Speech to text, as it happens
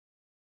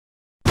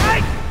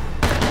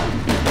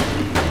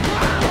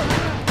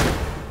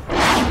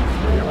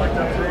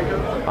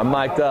I'm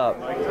mic'd up.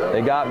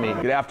 They got me.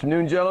 Good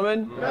afternoon,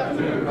 gentlemen. Good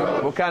afternoon,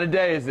 Coach. What kind of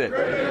day is it?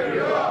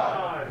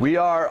 We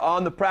are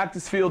on the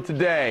practice field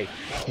today.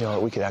 You know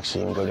what, we could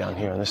actually even go down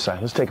here on this side.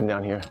 Let's take him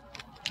down here.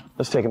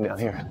 Let's take him down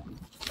here.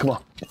 Come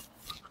on.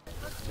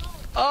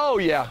 Oh,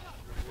 yeah.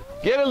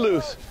 Get it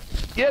loose.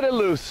 Get it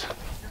loose.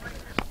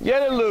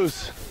 Get it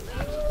loose.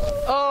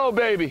 Oh,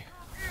 baby.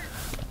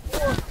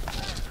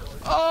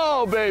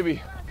 Oh,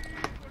 baby.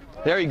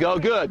 There you go.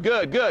 Good,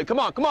 good, good. Come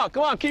on, come on,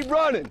 come on. Keep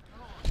running.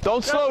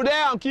 Don't slow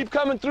down. Keep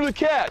coming through the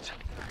catch.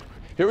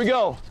 Here we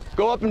go.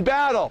 Go up and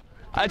battle.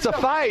 It's a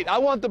fight. I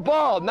want the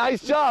ball.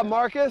 Nice job,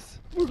 Marcus.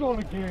 We're going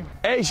again.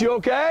 Ace, you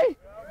okay?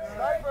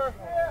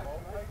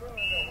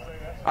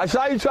 I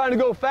saw you trying to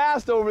go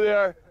fast over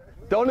there.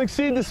 Don't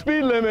exceed the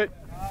speed limit.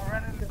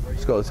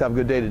 Let's go. Let's have a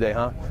good day today,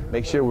 huh?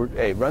 Make sure we're,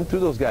 hey, run through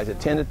those guys at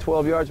 10 to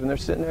 12 yards when they're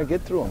sitting there.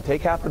 Get through them.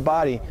 Take half the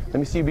body. Let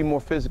me see you be more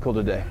physical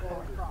today.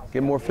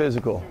 Get more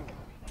physical.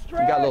 You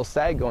got a little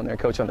sag going there,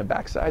 Coach, on the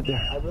backside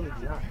there. I really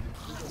do.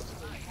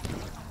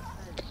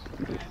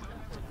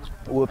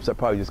 Whoops, I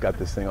probably just got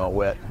this thing all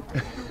wet.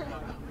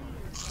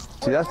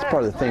 See, that's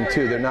part of the thing,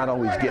 too. They're not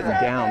always getting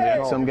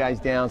down. Some guys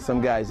down,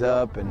 some guys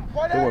up, and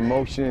they were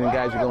motioning and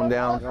guys are going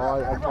down.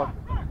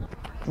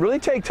 Really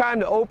take time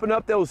to open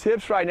up those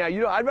hips right now.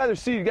 You know, I'd rather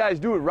see you guys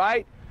do it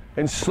right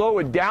and slow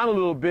it down a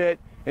little bit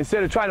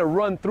instead of trying to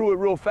run through it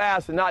real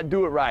fast and not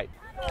do it right.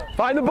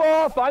 Find the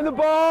ball, find the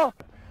ball.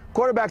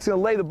 Quarterback's going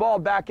to lay the ball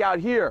back out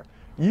here.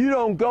 You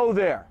don't go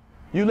there.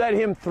 You let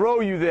him throw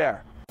you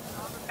there.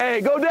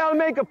 Hey, go down and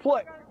make a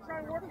play.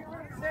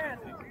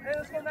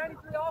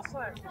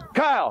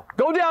 Kyle,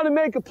 go down and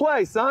make a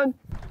play, son.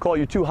 Cole,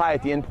 you're too high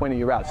at the end point of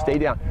your route. Stay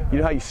down. You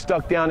know how you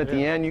stuck down at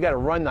the end? You got to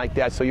run like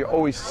that so you're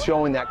always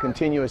showing that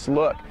continuous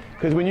look.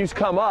 Because when you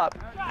come up,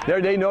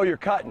 they know you're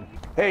cutting.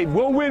 Hey,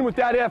 we'll win with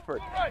that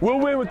effort. We'll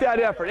win with that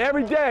effort.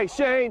 Every day,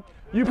 Shane,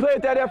 you play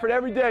at that effort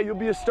every day, you'll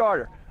be a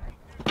starter.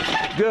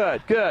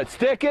 Good, good.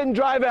 Stick it and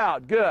drive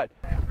out. Good.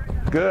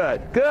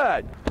 Good,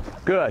 good,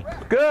 good,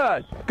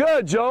 good,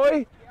 good,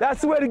 Joey.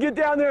 That's the way to get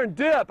down there and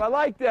dip. I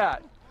like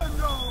that.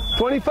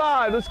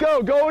 25, let's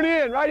go. Going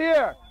in, right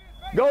here.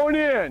 Going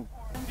in.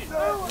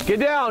 Get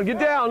down,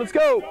 let's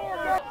go.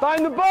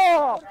 Find the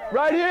ball,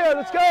 right here,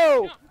 let's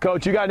go.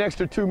 Coach, you got an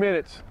extra 2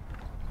 minutes.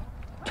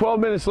 12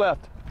 minutes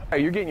left.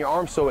 You're getting your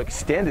arms so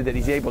extended that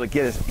he's able to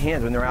get his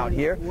hands when they're out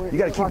here. You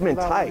got to keep them in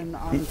tight.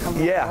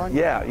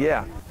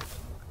 Yeah.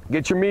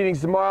 Get your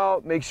meetings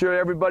tomorrow. Make sure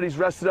everybody's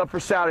rested up for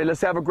Saturday.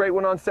 Let's have a great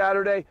one on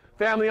Saturday.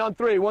 Family on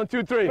 3. 1,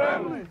 2, 3.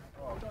 Family.